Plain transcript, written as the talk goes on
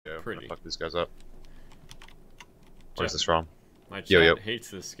pretty. Fuck these guys up. Where's Jeff, this from? My chat Yo. hates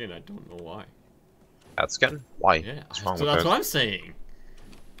this skin. I don't know why. That skin? Why? Yeah, What's wrong so with that's it? what I'm saying.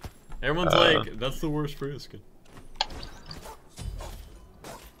 Everyone's like, that's the worst Freya skin.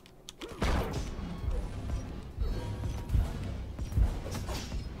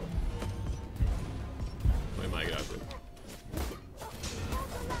 Wait, my God.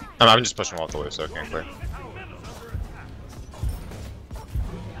 I'm just pushing them off the way so I can't clear.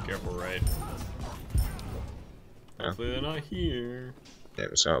 Careful, right? Yeah. Hopefully they're not here. Yeah,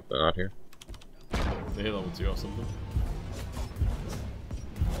 just hope they're not here. They hit level 2 or something.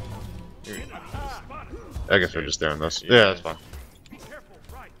 Here. I guess we're just doing this. Yeah, that's fine.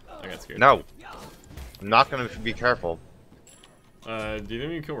 I got scared. No! I'm not gonna be careful. Do you think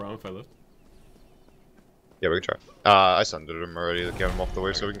we can kill Ram if I lift? Yeah, we can try. I sunded him already to get him off the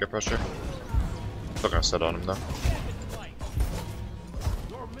way so we can get pressure. Still gonna sit on him though.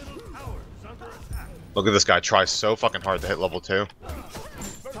 Look at this guy try so fucking hard to hit level 2.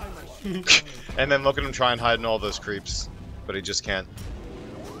 And then look at him try and hide in all those creeps. But he just can't.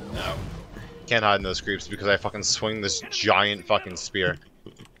 No. Can't hide in those creeps because I fucking swing this giant fucking spear.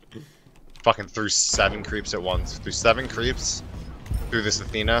 Fucking through 7 creeps at once. Through 7 creeps. Through this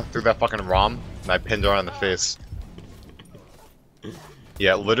Athena. Through that fucking Rom. And I pinned her on the face.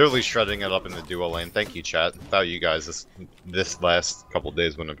 Yeah, literally shredding it up in the duo lane. Thank you, chat. Without you guys, this last couple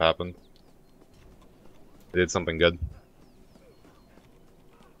days wouldn't have happened. They did something good.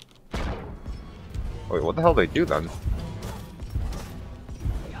 Wait, what the hell did they do then?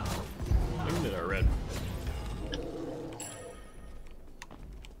 When did I red?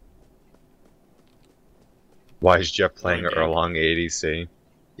 Why is Jeff playing Okay. Erlang ADC?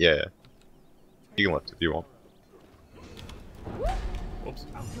 Yeah. You can lift if you want. Whoops.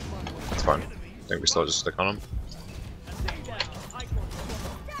 It's fine. I think we still just stick on him.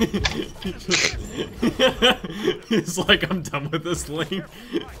 He's like, I'm done with this lane.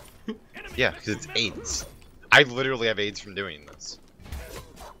 Yeah, because it's AIDS. I literally have AIDS from doing this.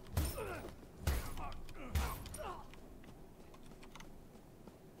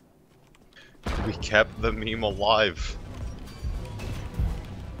 We kept the meme alive.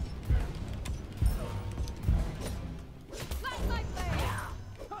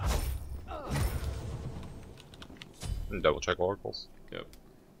 And double check oracles. Yep.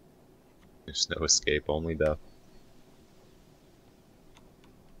 There's no escape, only death.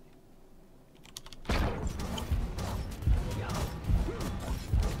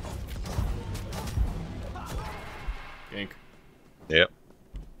 Gank. Yep.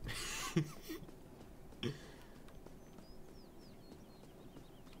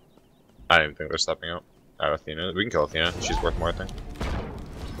 I don't even think they're stepping out. Athena. We can kill Athena. She's worth more, I think.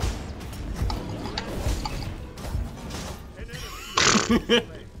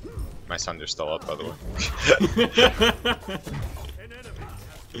 My Sunder's still up, by the way.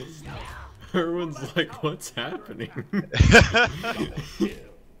 Everyone's like, what's happening?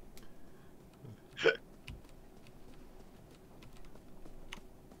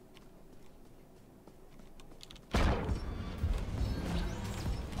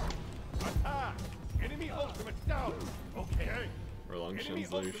 Erlang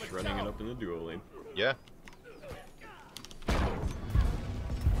Shinsley shredding it up in the duo lane. Yeah.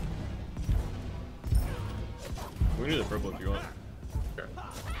 We can do the purple if you want. Sure.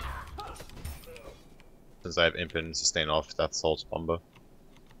 Since I have imp and sustain off, that's Soul's Bumba.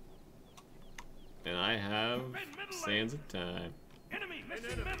 And I have Sands of Time.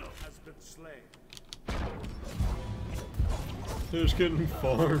 Has been slain. They're just getting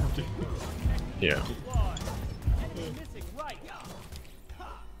farmed. Yeah.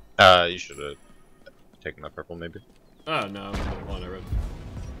 You should have taken that purple, maybe. Oh no, I'm on red.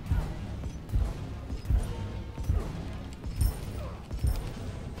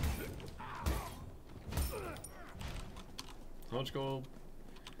 How much gold?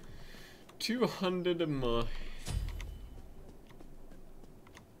 200 a month.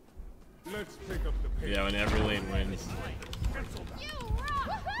 Let's pick up the pace. Yeah, when every lane wins.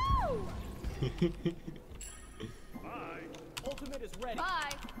 Bye. Ultimate is ready.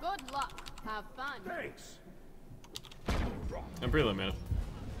 Bye. Good luck. Have fun. Thanks. I'm pretty low mana.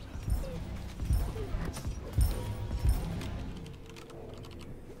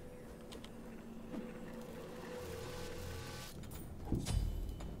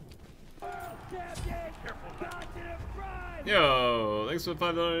 Yo, thanks for the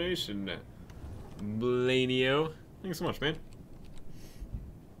 $5 donation, Blanio. Thanks so much, man.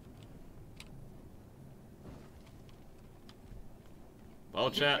 Well,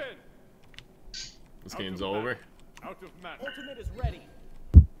 chat. This game's over. Out of mana. Ultimate is ready.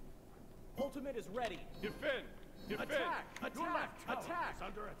 Ultimate is ready. Defend! Defend! Attack! Your Attack! left tower Attack! is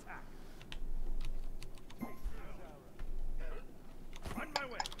under attack. On my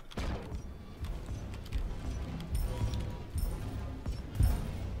way.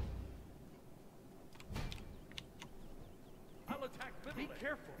 I'll attack middle lane. Be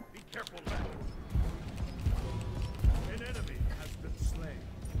careful. Be careful left. An enemy has been slain.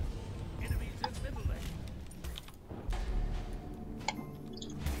 Enemies in middle lane.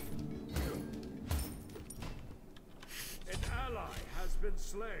 An ally has been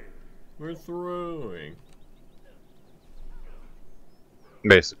slain. We're throwing.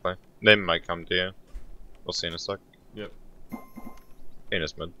 Basically. They might come to you. We'll see in a sec. Yep.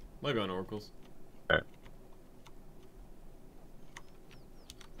 Anus mid. Might be on oracles. Alright.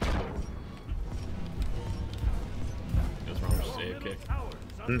 That's wrong. Just Middle AFK. tower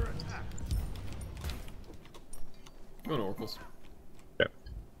is under attack. Go on oracles. Yeah.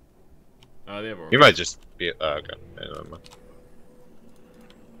 They have oracles. You might just be. Okay. Yeah, never mind.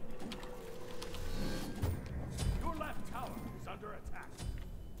 Your left tower is under attack.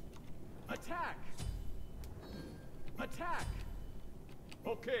 Attack! Attack!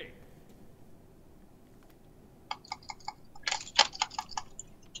 Okay.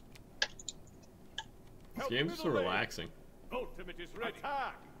 This game's so relaxing. Ultimate is ready.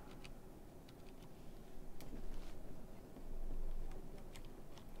 Attack!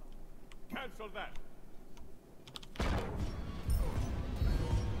 Cancel that.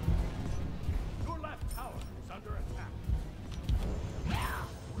 Your left tower is under attack.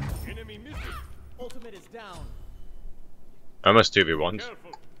 Enemy missing. Ultimate is down. Almost 2v1s.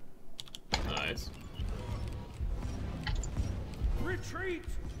 Careful. Nice. Retreat!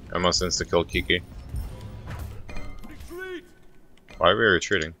 Almost insta kill Kiki. Retreat! Why are we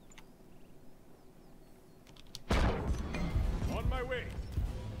retreating? On my way.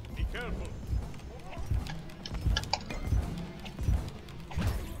 Be careful.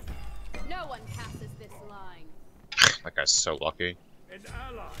 No one passes this line. That guy's so lucky. An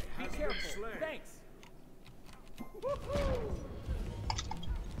ally Be has been careful. slain. Thanks.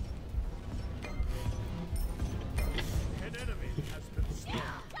 An enemy has been slain.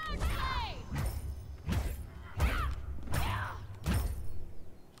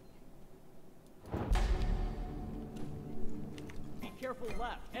 Be careful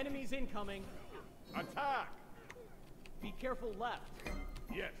left. Enemies incoming. Attack! Be careful left.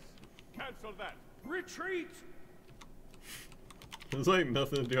 Yes. Cancel that. Retreat! There's like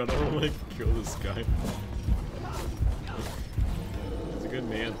nothing to do. I don't want to like kill this guy. He's a good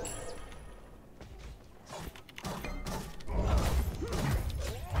man.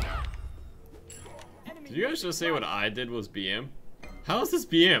 Did you guys just say what I did was BM? How is this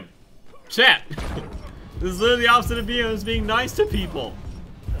BM? Chat! This is literally the opposite of BM, is being nice to people.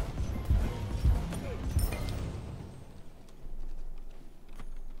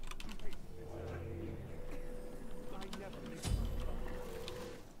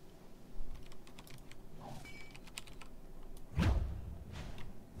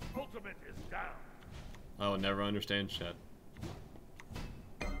 Ultimate is down. I will never understand chat.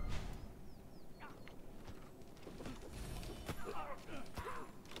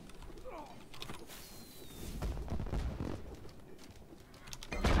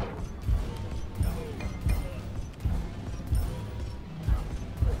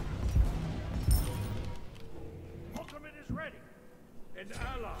 Ultimate is ready. An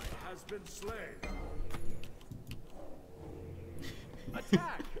ally has been slain.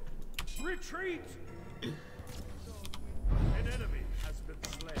 Attack! Retreat! An enemy has been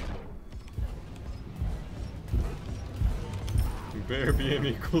slain. Bare BM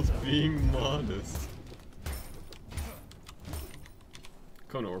equals being modest.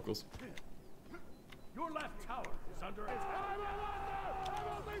 Come on, oracles. Your left tower is under attack.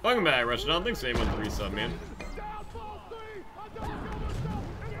 Welcome back, BaRRaCCuDDa. Thanks for anyone to resub, man.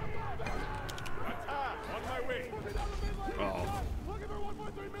 Attack! On my way. Oh.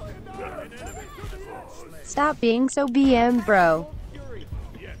 An enemy has been slain. Stop being so BM, bro. Fury.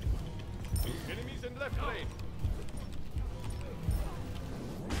 Yes. Enemies in left lane.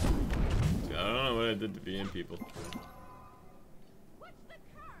 I don't know what I did to BM people.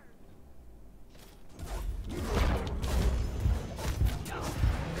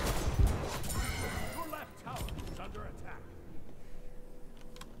 Your left tower is under attack.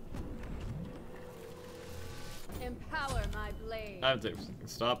 Empower my blade. I have to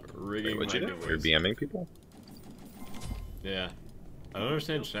stop rigging What'd you my do? You're noise. BMing people? Yeah. I don't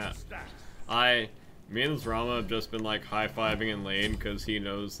understand chat. Stacks. Me and this Rama have just been like high-fiving in lane because he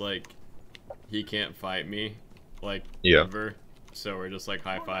knows like he can't fight me, like Yeah. ever. So we're just like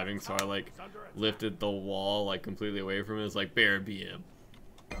high-fiving, so I like lifted the wall like completely away from it. It's like bear BM.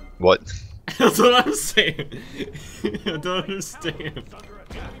 What? That's what I'm saying. I don't understand.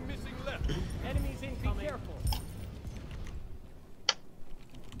 Enemy missing left. Enemies incoming. Be careful.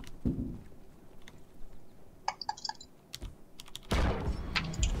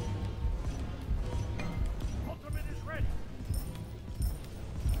 Ultimate is ready.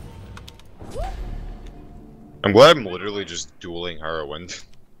 I'm glad I'm literally just dueling heroin.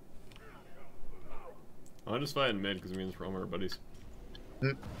 I'll just fight in mid because me and Rome are buddies.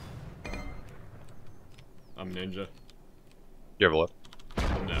 Hmm. I'm ninja. You ever look?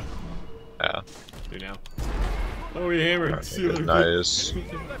 No. Yeah. Do now. Oh, we hammered. Alright, See you later. nice.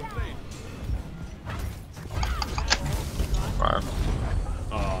 Left lane. Wow.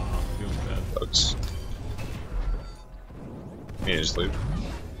 Aw, feeling bad. Bugs. You need to just leave.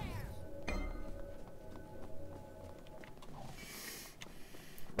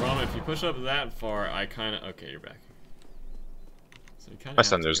 Rom, if you push up that far, I kind of. Okay, you're back. So you kind of. My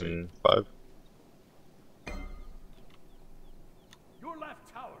Thunder's in 5. Your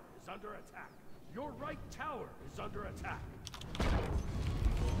left tower is under attack. Your right tower is under attack.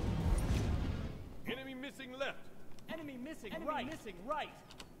 Enemy missing left. Enemy missing right. Missing right.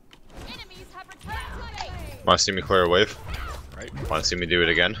 Enemies have returned to base. Wanna see me clear a wave? Right. Wanna see me do it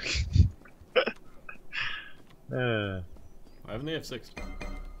again? Why haven't they have 6?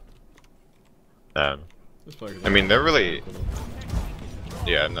 This player I mean, they're really.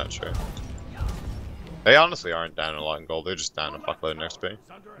 Yeah, I'm not sure. They honestly aren't down a lot in gold, they're just down a fuckload in XP. Is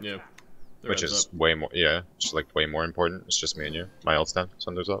under Yeah. attack. Which is way more, yeah, just like way more important. It's just me and you. My ult's down,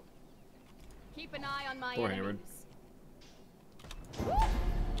 Sunder's up. Keep an eye on my Poor enemies.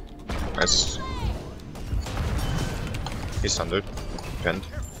 Hammered. Nice. He's Sundered. Pinned.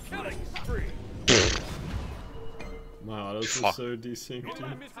 Killing spree. My autos are Fuck. so desynced, Enemy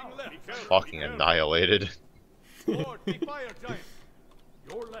dude. missing left. Fucking annihilated. Lord, the fire giant.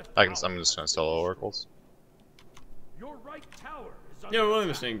 Your left I'm tower. just gonna solo oracles. Your right tower is under Yo, William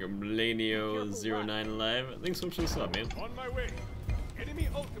attack. Stinker, Blanio09 Live. Thanks so much for the sub, man. On my way. Enemy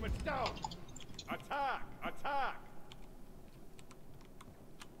ultimate down. Attack! Attack!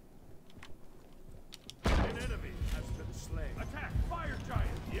 An enemy has been slain. Attack! Fire giant!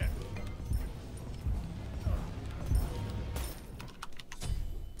 Yes.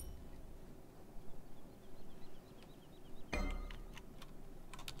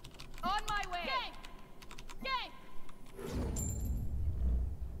 On my way. Gank! Gank!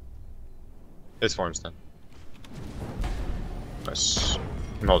 His form's done. Nice.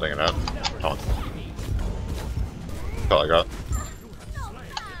 I'm holding it out. Hold on. That's all I got.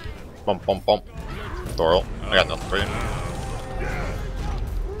 Bump, bump, bump. Doral. I got nothing for you.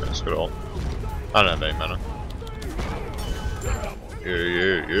 Nice, good ult. I don't have any mana.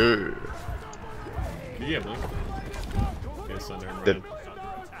 Yeah. Can you get Blink? Okay, Thunder and Did-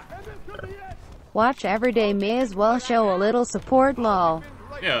 Red. Watch everyday may as well show a little support lol.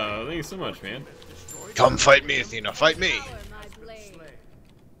 Yeah, thank you so much, man. Come fight me, Athena. Fight me. Power my blade.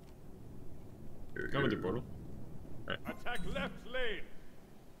 Come with your portal. Attack left lane.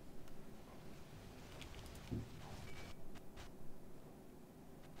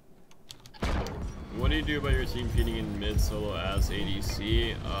 What do you do about your team feeding in mid solo as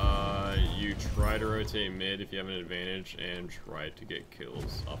ADC? You try to rotate mid if you have an advantage and try to get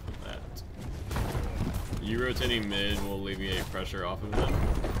kills off of that. You rotating mid will alleviate pressure off of them.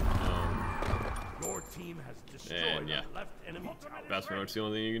 Your team has destroyed And yeah, the left enemy tower. fast forward's the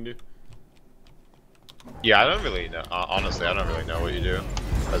only thing you can do. Yeah, I don't really know. Honestly, I don't really know what you do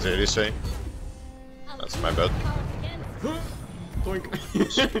as ADC. That's my bad. Doink.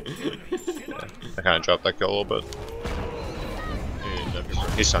 I kind of dropped that kill a little bit. Hey, Jeff, you're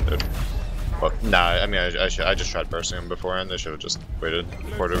He's Sundered. But nah, I mean, I just tried bursting him beforehand. They should have just waited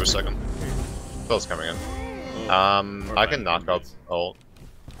a quarter of a second. Phil's coming in. Oh, I can knock up ult.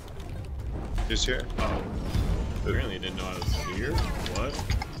 He's here. oh. Apparently you didn't know I was here? What?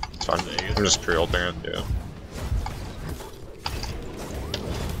 It's fine. I'm just pre-ulting it. Yeah.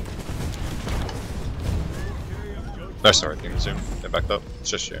 That's the right thing to do. They backed up. It's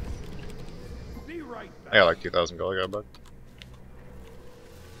just you. Be right back. I got like 2,000 gold. I got back.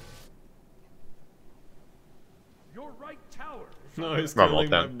 Your right tower is No, under he's Run, killing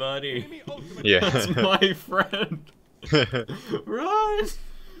ult my down. buddy. enemy ultimate. Yeah. That's my friend. Run!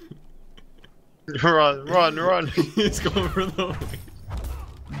 run! He's going for the win.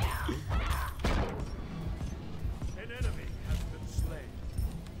 An enemy has been slain.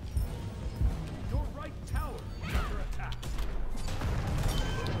 Your right tower is under attack.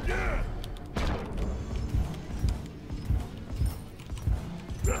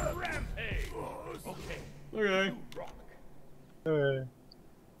 Rampage. Okay. Okay. Rock.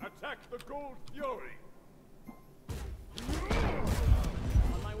 Attack the Gold Fury.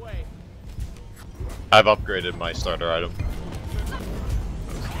 On my way. I've upgraded my starter item.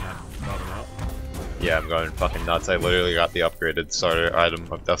 Bottom out. Yeah, I'm going fucking nuts. I literally got the upgraded starter item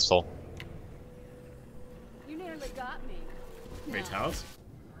of Death Soul. You nearly got me. Wait, house?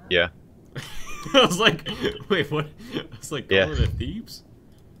 Yeah. I was like, wait, what? I was like, Yeah. calling the thieves?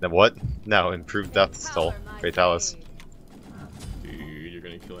 Then what? No, improved Death Soul. Fatalis. Dude, you're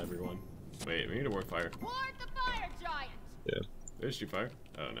gonna kill everyone. Wait, we need to work fire. Ward the fire giant. Yeah. There's shoot fire.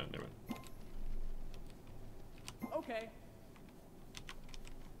 Oh no, never mind. Okay.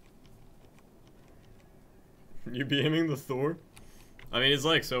 You be aiming the Thor? I mean, he's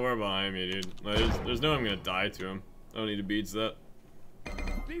like so far behind me, dude. Like, there's no way I'm gonna die to him. I don't need to beats that.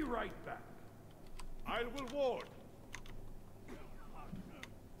 Be right back. I will ward.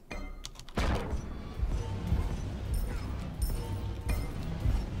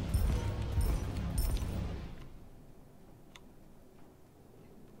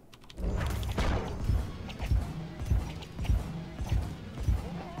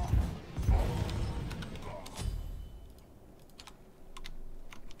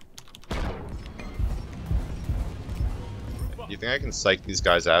 You think I can psych these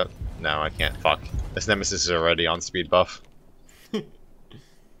guys out? No, I can't. Fuck. This Nemesis is already on speed buff.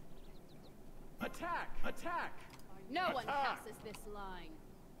 Attack! Attack! No one passes this line.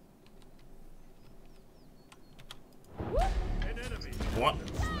 An enemy. What?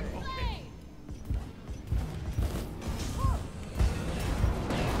 Okay.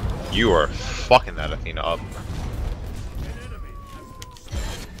 You are fucking that Athena up. An enemy has been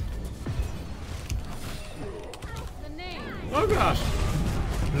slain. The name. Oh gosh!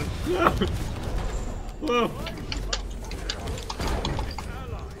 No! Whoa! An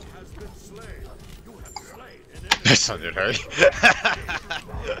ally has been slain. You have slain an enemy. That sounded hurt.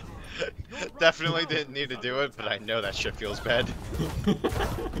 Definitely didn't need to do it, but I know that shit feels bad.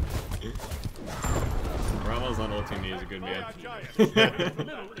 Ramos on ulti me is a good man. Fire giant. The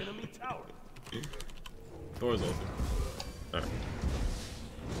middle enemy tower. Thor's ulti.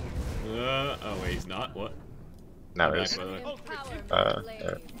 Oh wait, he's not? What? No, Back, it is. by the way. Empower my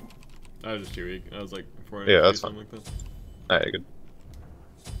blade. I was just too weak. I was like, before I Yeah, do that's something like that. Alright, good.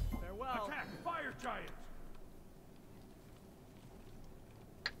 Farewell. Attack fire giant.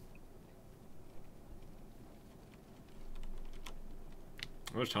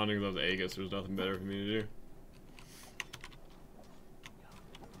 I was taunting those Aegis, there's nothing better for me to do.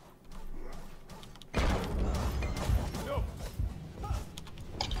 No.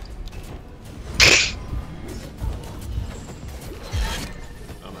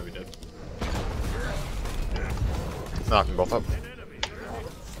 I might be dead. Knock them both up. An enemy.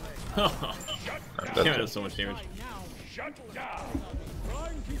 Alright, Damn, that's that's so much damage. Shut down. Try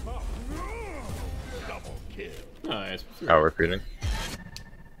and keep up. Double kill. Nice. how we're feeding.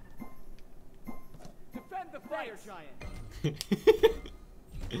 Defend the fire giant.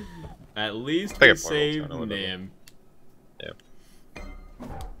 At least Take we a portal, saved turn a little bit. Nim. Yeah.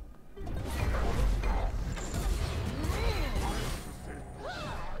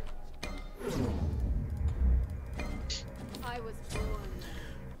 I was born.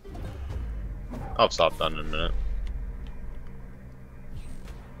 I'll stop done in a minute.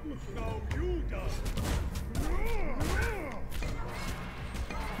 No, you don't.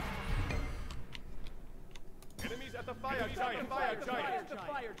 Enemies at the fire giant. Fire giant. The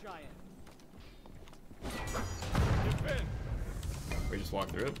fire giant. Defend. We just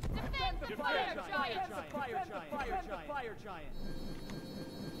walked through it. Defend the fire Defend giant. the fire giant. Defend the fire giant.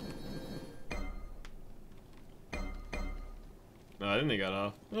 No, I think they got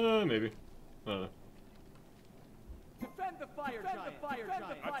off. Maybe. I don't know. Defend the fire giant. The fire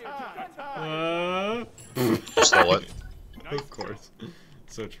giant. Stole it. Of course.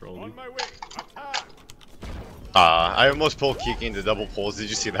 So trolly. On my way. Attack. I almost pulled Kiki into double pulls. Did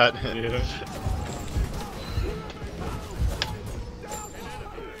you see that? Yeah.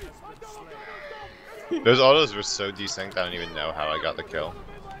 Those autos were so desynced, I don't even know how I got the kill.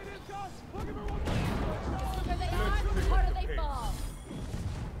 Here they are. Harder they fall.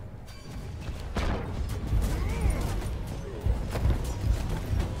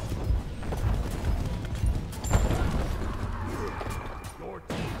 Your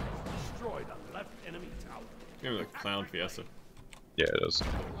team has destroyed a left enemy tower. Give me the clown fiesta. Yeah, it is.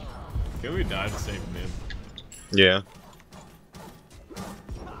 Can we die to save Nim? Yeah.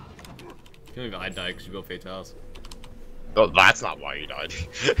 Can't believe I died because you built Fatalis. Oh, that's not why you died.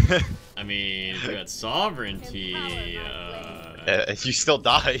 I mean, if you had sovereignty, You still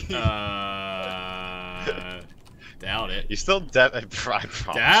die. Doubt it. You still dead. I promise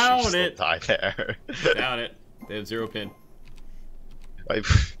Doubt you still it. die there. Doubt it. They have 0 pin. Like,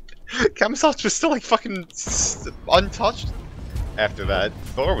 Kamazotz was still like fucking untouched after that.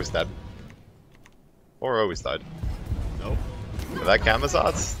 Thor was dead. Thor always died. Nope. For that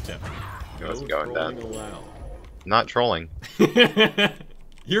Kamazotz? Yeah. It was No going down. trolling allowed. Not trolling.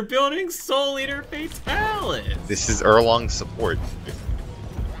 You're building Soul Eater Fatalis! This is Erlong's support.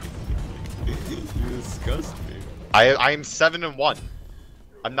 You disgust me. I am 7-1.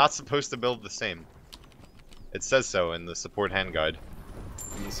 I'm not supposed to build the same. It says so in the support hand guide.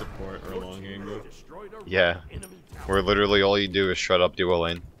 In the support or long angle. Yeah. Where literally all you do is shut up duo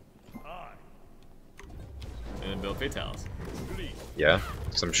lane. And then build Fatalis. Yeah.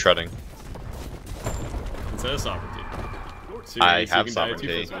 Because I'm shredding. Instead of sovereignty. So I so have you can die to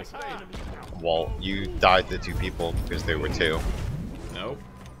sovereignty. 2 prisoners. Well, you died to 2 people because there were 2. No.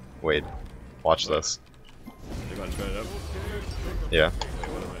 Wait. Watch this. You about to try it up? Yeah.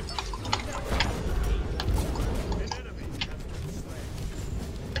 What am I?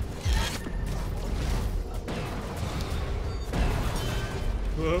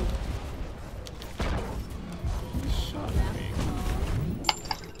 Hello? Shot me.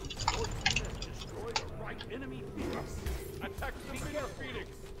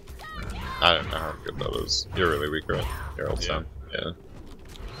 I don't know how good that is. You're really weak, right? Your old sound. Yeah.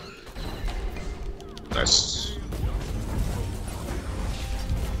 Nice.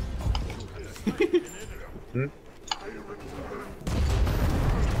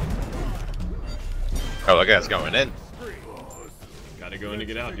 Oh, that guy's going in. Gotta go in to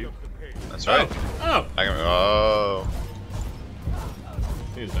get out, dude. That's right. Oh! I can, oh.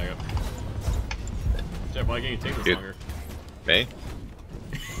 He's back up. Jeff, why can't you take this Dude. longer? Me?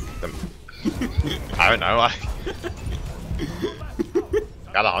 I don't know. I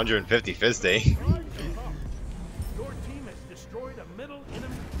got 150 fizz day. Your team has destroyed a middle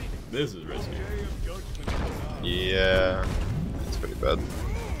enemy Phoenix. This is risky. Yeah. It's pretty bad.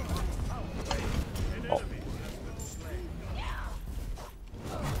 Oh.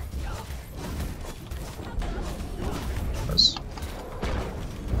 Nice.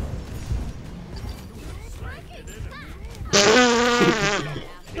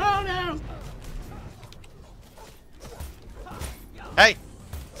 Oh no! Hey!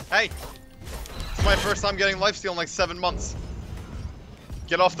 Hey! It's my first time getting lifesteal in like 7 months.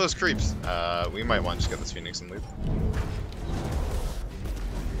 Get off those creeps. We might want to just get this Phoenix and leave.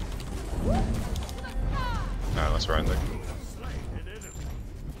 No, let's ride Nick.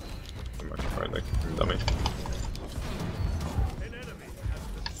 Ride Nick. Dummy.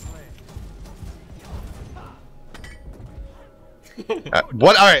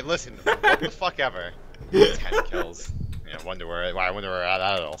 What? Alright, listen. What the fuck ever. 10 kills. Yeah, I wonder where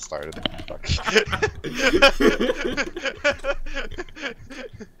that all started. Fuck.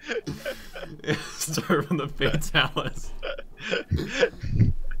 Start from the Fatalis.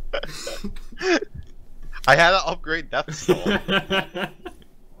 I had to upgrade Death Skull. I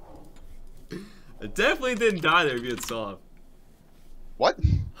definitely didn't die there if you had soft. What?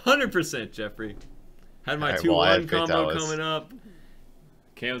 100% Jeffrey. Had my Alright, 2-1 well, I had combo Fatalis. coming up.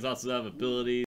 Kamazotz doesn't have abilities.